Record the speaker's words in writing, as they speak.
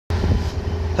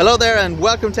Hello there and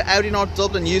welcome to Audi North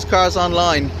Dublin Used Cars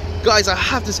Online. Guys, I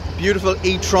have this beautiful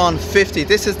E-Tron 50.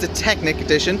 This is the Technik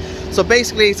edition. So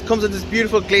basically it comes in this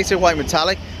beautiful glacier white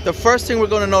metallic. The first thing we're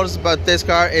going to notice about this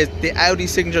car is the Audi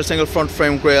signature single front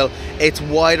frame grille. It's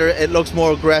wider, it looks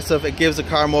more aggressive, it gives the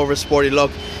car more of a sporty look.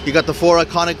 You got the four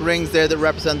iconic rings there that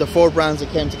represent the four brands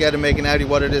that came together making Audi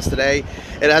what it is today.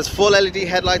 It has full LED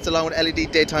headlights along with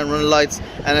LED daytime running lights,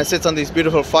 and it sits on these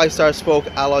beautiful 5-star spoke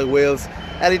alloy wheels.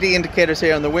 LED indicators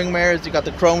here on the wing mirrors. You got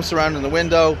the chrome surrounding the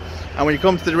window, and when you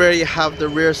come to the rear you have the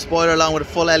rear spoiler along with the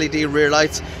full LED rear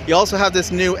lights. You also have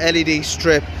this new LED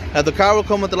strip. Now the car will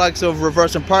come with the likes of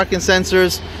reverse and parking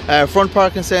sensors, front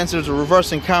parking sensors, a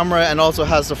reversing camera, and also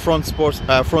has the front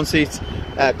seats,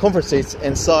 comfort seats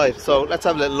inside. So let's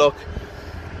have a little look.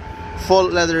 Full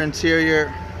leather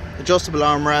interior, adjustable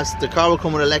armrest. The car will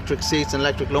come with electric seats and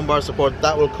electric lumbar support.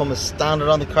 That will come as standard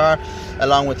on the car,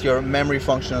 along with your memory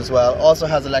function as well. Also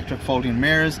has electric folding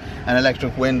mirrors and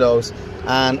electric windows,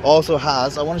 and also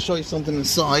has, I want to show you something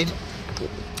inside.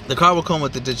 The car will come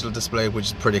with the digital display, which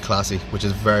is pretty classy, which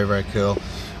is very, very cool.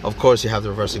 Of course you have the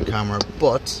reversing camera,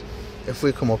 but if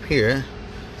we come up here,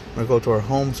 we'll go to our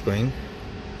home screen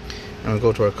and we'll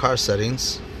go to our car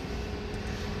settings,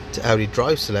 to Audi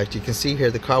Drive Select. You can see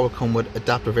here the car will come with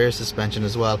adaptive air suspension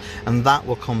as well, and that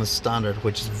will come as standard,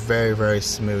 which is very, very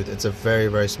smooth. It's a very,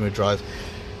 very smooth drive.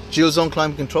 Dual zone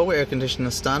climate control with air conditioning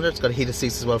as standard. It's got heated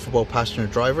seats as well for both passenger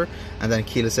and driver, and then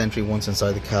keyless entry once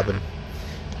inside the cabin.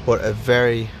 But a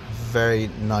very, very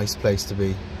nice place to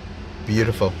be.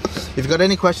 Beautiful. If you've got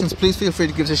any questions, please feel free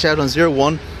to give us a shout on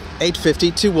 01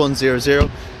 850 2100.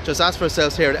 Just ask for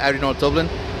ourselves here at Audi North Dublin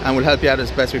and we'll help you out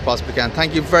as best we possibly can.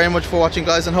 Thank you very much for watching,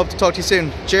 guys, and hope to talk to you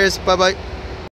soon. Cheers, bye bye.